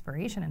out of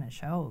desperation, and it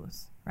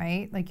shows,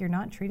 right? Like you're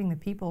not treating the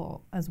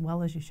people as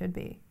well as you should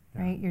be,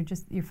 right?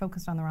 You're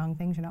focused on the wrong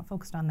things, you're not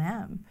focused on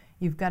them.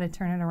 You've got to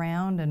turn it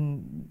around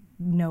and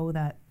know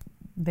that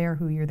they're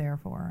who you're there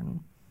for and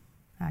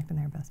act in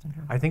their best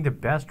interest. I think the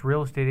best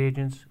real estate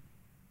agents,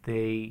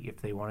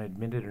 if they want to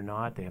admit it or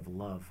not, they have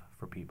love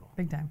for people.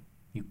 Big time.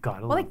 You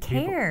gotta well, love they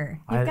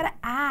care. People. You've got to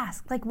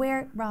ask, like,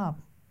 Rob,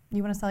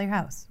 you want to sell your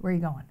house? Where are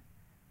you going?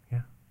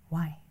 Yeah.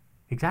 Why?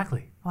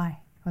 Exactly. Why?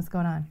 What's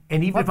going on?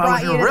 And even if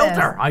I was a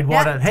realtor, I'd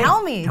want to, hey,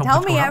 tell me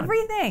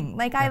everything. On.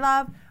 Like I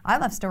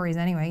love stories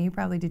anyway. You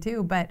probably do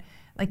too. But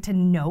like to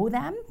know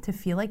them, to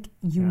feel like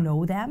you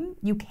know them,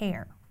 you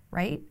care,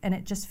 right? And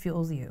it just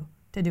fuels you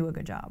to do a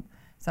good job.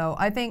 So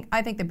I think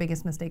the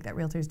biggest mistake that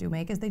realtors do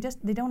make is they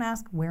don't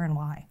ask where and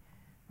why,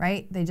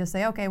 right? They just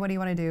say, okay, what do you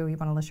want to do? You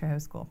want to list your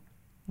house? Cool.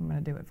 I'm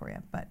going to do it for you.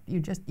 But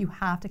you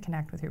have to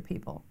connect with your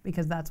people,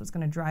 because that's what's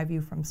going to drive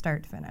you from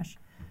start to finish.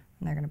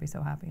 And they're going to be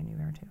so happy, and you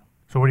are too.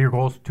 So what are your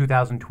goals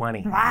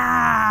 2020?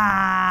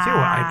 I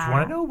just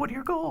want to know, what are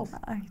your goals?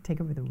 I could take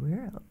over the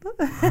world.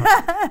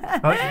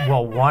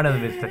 Well, one of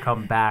them is to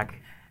come back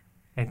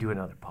and do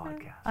another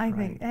podcast. I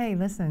think, hey,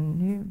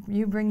 listen,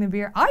 you bring the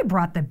beer. I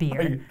brought the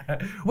beer.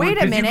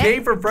 Wait a minute. You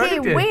came from Fredericton.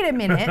 Okay, wait a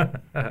minute.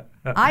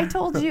 I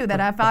told you that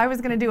if I was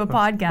going to do a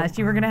podcast,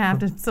 you were going to have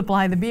to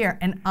supply the beer,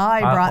 and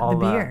I brought the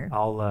beer.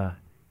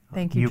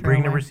 Thank you. You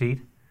bring the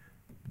receipt.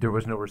 There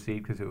was no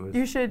receipt because it was.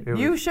 You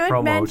should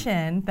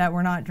mention that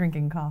we're not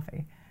drinking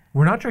coffee.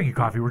 We're not drinking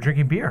coffee. We're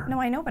drinking beer.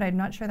 No, I know, but I'm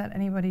not sure that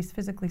anybody's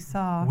physically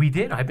saw. We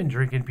did. I've been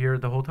drinking beer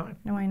the whole time.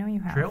 No, I know you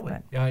have.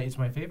 Trailway. Yeah, it's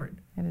my favorite.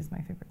 It is my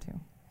favorite too.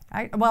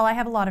 I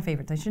have a lot of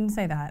favorites. I shouldn't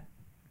say that.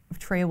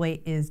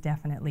 Trailway is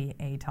definitely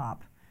a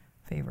top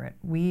favorite.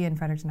 We in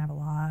Fredericton have a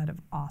lot of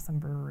awesome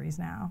breweries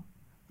now.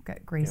 We've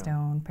got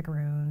Greystone,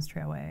 Picaroons,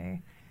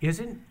 Trailway.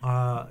 Isn't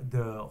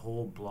the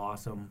whole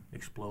blossom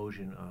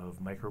explosion of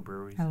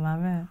microbreweries? I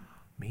love it.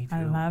 Me too.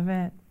 I love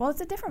it. Well,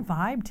 it's a different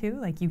vibe too.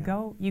 Like you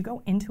go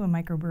into a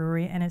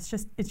microbrewery and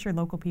it's your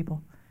local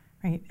people,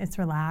 right? It's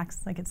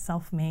relaxed, like it's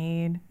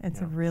self-made.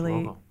 It's a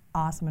really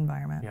awesome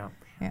environment. Yeah.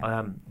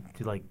 Yeah.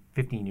 Like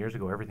 15 years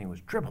ago, everything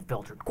was triple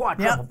filtered, quad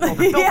triple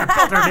filtered,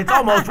 filtered. It's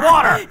almost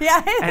water.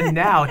 Yeah. And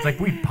now it's like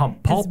we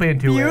pump pulp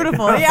into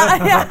beautiful. it.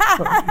 Beautiful.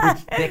 Yeah.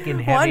 It's thick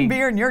and heavy. One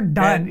beer and you're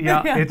done.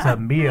 And, it's a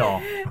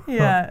meal.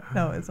 Yeah.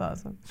 No, it's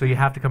awesome. So you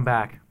have to come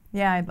back.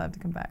 Yeah, I'd love to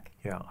come back.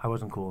 Yeah, I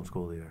wasn't cool in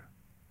school either.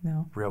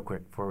 No. Real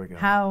quick before we go.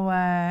 How?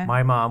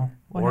 My mom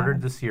ordered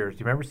happened? the Sears. Do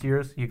you remember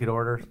Sears? You could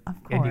order, Of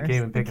and you course.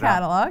 came and picked The it up.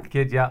 catalog.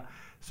 Kids, yeah.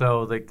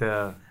 So like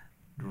the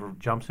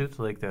jumpsuits,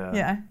 like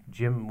the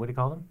gym. What do you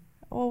call them?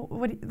 Well,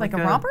 like Like a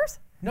the- rompers?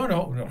 No.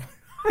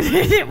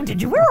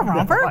 Did you wear a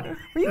romper?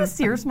 Were you a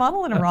Sears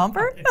model in a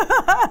romper?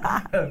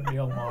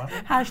 Male model.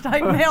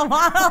 Hashtag male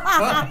model.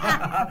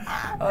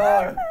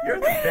 You're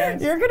the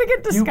best. You're gonna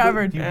get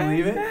discovered. Do you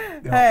believe it?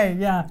 No. Hey,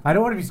 yeah. I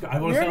don't want to be.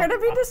 You're gonna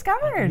be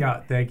discovered.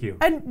 Yeah, thank you.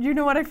 And you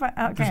know what I find?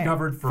 Okay.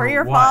 Discovered for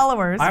your what?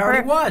 followers. I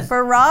already was.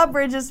 For Rob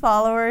Brydges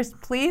followers,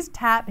 please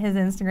tap his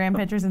Instagram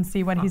pictures and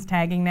see what he's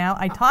tagging now.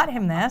 I taught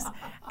him this,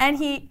 and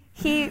he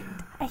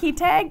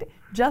tagged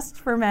Just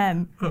for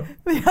Men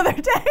the other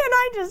day, and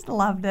I just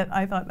loved it.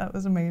 I thought that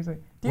was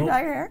amazing. Do you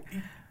dye your hair?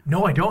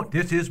 No, I don't.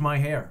 This is my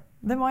hair.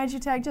 Then why did you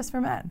tag Just for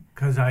Men?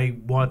 Because I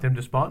want them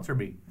to sponsor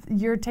me.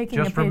 You're taking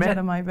Just a for page Men. out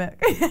of my book.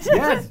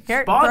 Yes,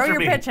 Here, sponsor throw your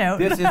me. pitch out.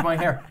 This is my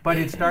hair, but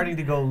it's starting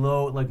to go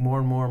low, like more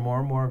and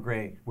more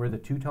gray. Where the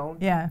two-tone,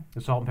 Yeah,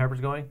 the salt and pepper's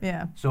going.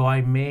 yeah. So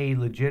I may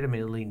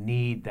legitimately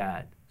need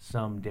that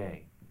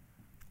someday.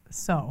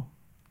 So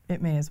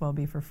it may as well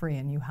be for free,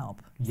 and you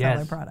help sell Yes,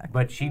 their product.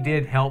 but she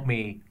did help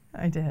me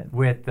I did.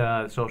 with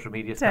social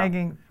media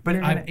Tagging. stuff. But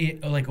You're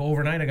gonna- like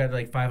overnight, I got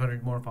like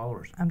 500 more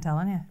followers. I'm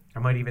telling you. I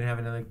might even have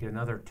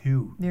another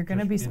 2. You're going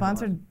to Just be in the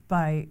sponsored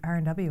by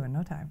R&W in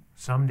no time.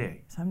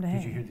 Someday.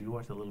 Someday. Did you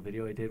watch the little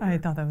video I did? I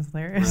thought that was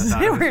hilarious. where I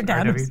thought it We're was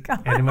down RW, to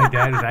scholar. and then my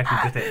dad was actually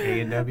just at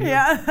A&W.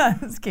 Yeah,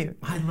 it's cute.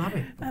 I love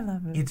it. I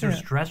love it. It's yeah. a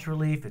stress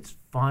relief. It's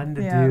fun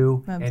to Yeah,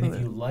 do. And absolutely.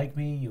 if you like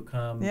me, you'll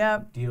come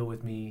Yep. deal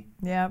with me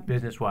Yep.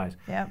 business-wise.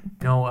 Yep.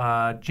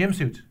 No, gym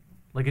suits.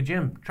 Like a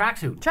gym.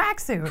 Tracksuit.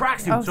 Tracksuit.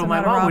 Tracksuit. Oh, so my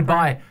not a mom would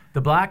romper. buy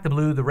the black, the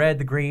blue, the red,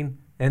 the green,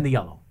 and the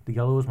yellow. The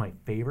yellow was my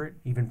favorite.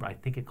 Even I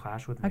think it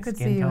clashed with my I could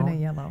skin see you tone. in a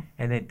yellow.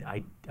 And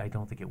I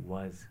don't think it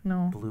was.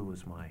 No. Blue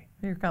was my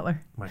Your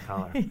color.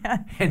 color. Yeah.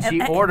 And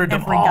she ordered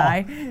them every all.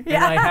 guy. And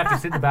Yeah. I'd have to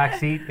sit in the back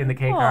seat in the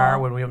K car Aw.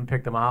 when we went and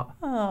picked them up.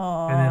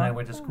 Oh. And then I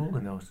went to school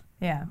in those.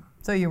 Yeah.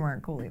 So you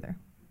weren't cool either.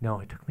 No,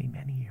 it took me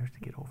many years to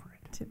get over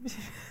it.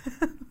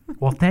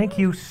 Well, thank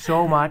you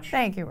so much.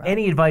 Thank you, Rob.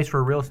 Any advice for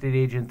a real estate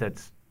agent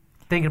that's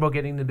thinking about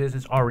getting in the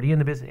business, already in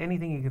the business,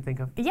 anything you can think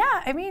of? Yeah,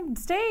 I mean,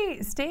 stay.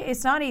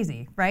 It's not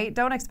easy, right?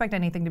 Don't expect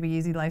anything to be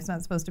easy. Life's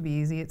not supposed to be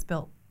easy. It's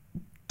built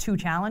to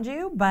challenge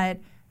you, but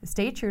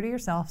stay true to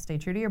yourself. Stay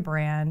true to your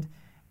brand.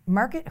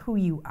 Market who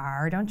you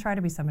are. Don't try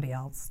to be somebody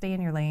else. Stay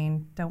in your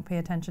lane. Don't pay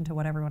attention to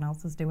what everyone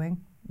else is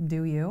doing.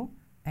 Do you,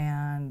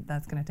 and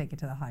that's going to take you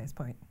to the highest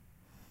point.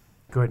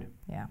 Good.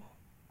 Yeah.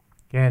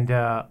 And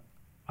I'm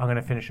going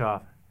to finish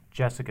off.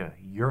 Jessica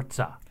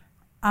Yurtsa.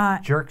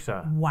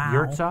 Jerksa. Wow.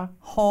 Yurtsa?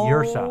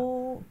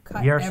 Whole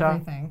cut Yursa?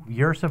 everything.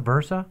 Yursa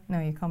Versa?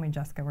 No, you call me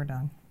Jessica. We're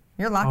done.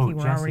 You're lucky.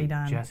 We're already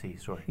done. Jessie,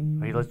 sorry.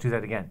 Okay, let's do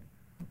that again.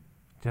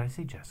 Did I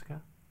say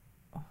Jessica?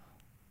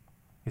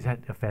 Is that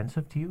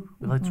offensive to you?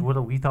 We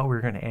thought we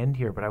were going to end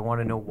here, but I want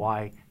to know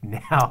why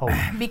now.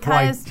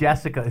 Because- why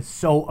Jessica is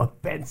so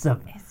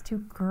offensive. It's too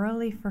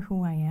girly for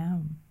who I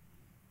am.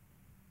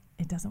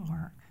 It doesn't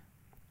work.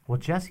 Well,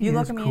 Jessie You is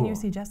look at me cool. and you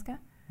see Jessica?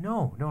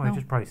 No, I No.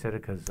 just probably said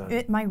it because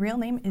My real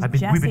name is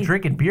we've Jessie. been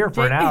drinking beer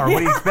for an hour. What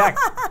do you expect?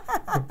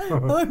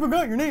 I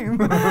forgot your name.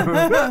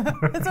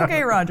 It's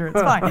okay, Roger.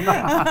 It's fine.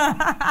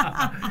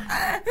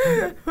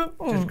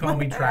 Just call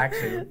me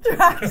Tracksuit.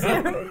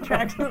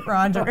 Tracksuit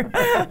Roger.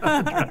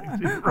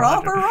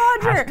 Romper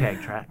Roger.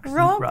 Hashtag Tracksuit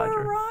Romper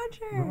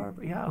Roger.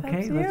 Roger. Yeah, okay,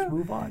 That's let's you.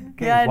 move on.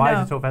 Okay, Yeah, why no.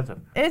 is it so offensive?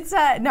 It's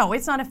no,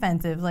 it's not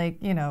offensive. Like,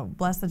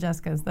 bless the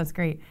Jessicas. That's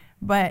great.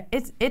 But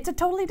it's a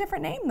totally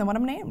different name than what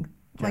I'm named.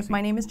 Like, Jessie.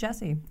 my name is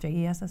Jessie.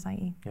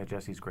 Jessie. Yeah,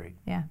 Jessie's great.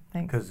 Yeah,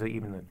 thanks. Because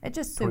even the It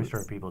just Toy suits.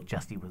 Story people,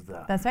 Jessie was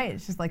the That's right.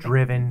 It's just like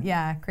driven.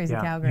 crazy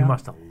cowgirl. You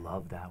must have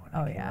loved that one.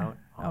 Oh yeah.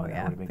 Oh that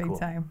yeah. would've been Big cool.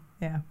 time.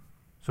 Yeah.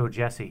 So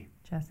Jessie,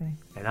 Jessie.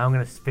 and I'm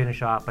going to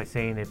finish off by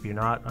saying if you're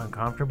not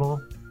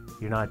uncomfortable,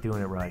 you're not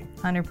doing it right.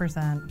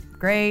 100%.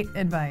 Great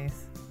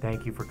advice.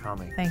 Thank you for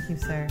coming. Thank you,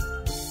 sir.